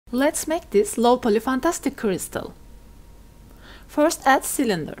Let's make this low poly fantastic crystal. First add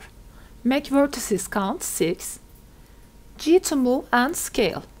cylinder. Make vertices count 6. G to move and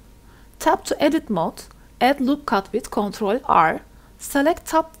scale. Tap to edit mode, add loop cut with Ctrl R, select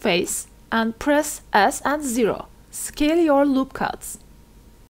top face and press S and 0. Scale your loop cuts.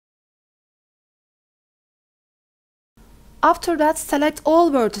 After that, select all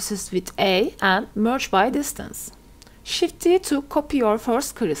vertices with A and merge by distance. Shift D to copy your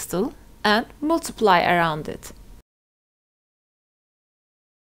first crystal and multiply around it.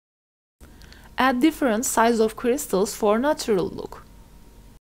 Add different size of crystals for natural look.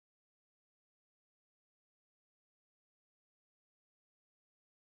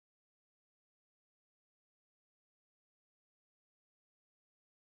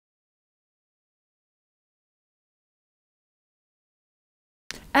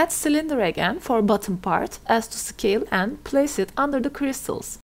 Add cylinder again for bottom part as to scale and place it under the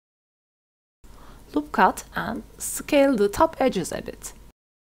crystals. Loop cut and scale the top edges a bit.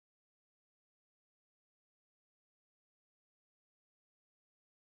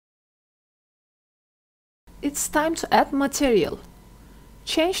 It's time to add material.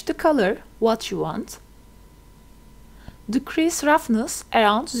 Change the color what you want. Decrease roughness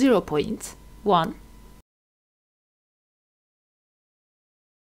around 0.1.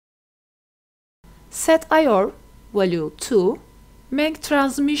 Set IOR value 2. Make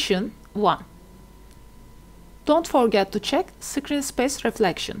transmission 1. Don't forget to check screen space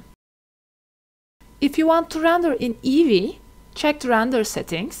reflection. If you want to render in EV, check the render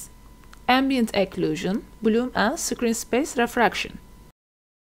settings, ambient occlusion, bloom and screen space refraction.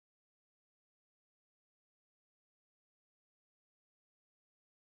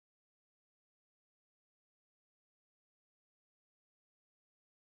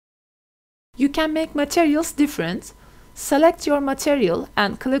 You can make materials different. Select your material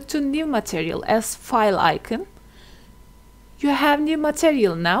and click to New Material as file icon. You have new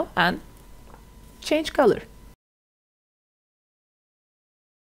material now and change color.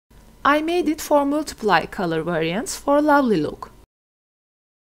 I made it for multiply color variants for lovely look.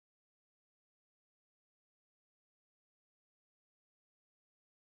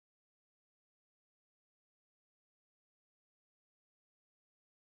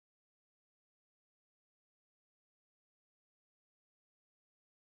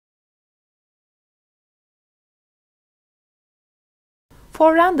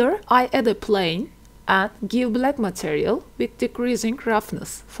 For render, I add a plane and give black material with decreasing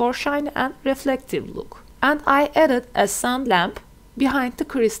roughness for shiny and reflective look. And I added a sun lamp behind the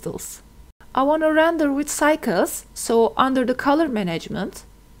crystals. I want to render with cycles, so under the color management,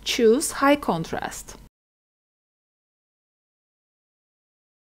 choose high contrast.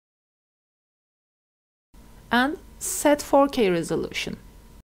 And set 4K resolution.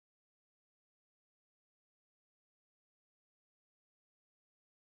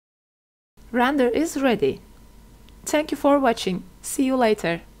 Render is ready. Thank you for watching. See you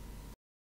later.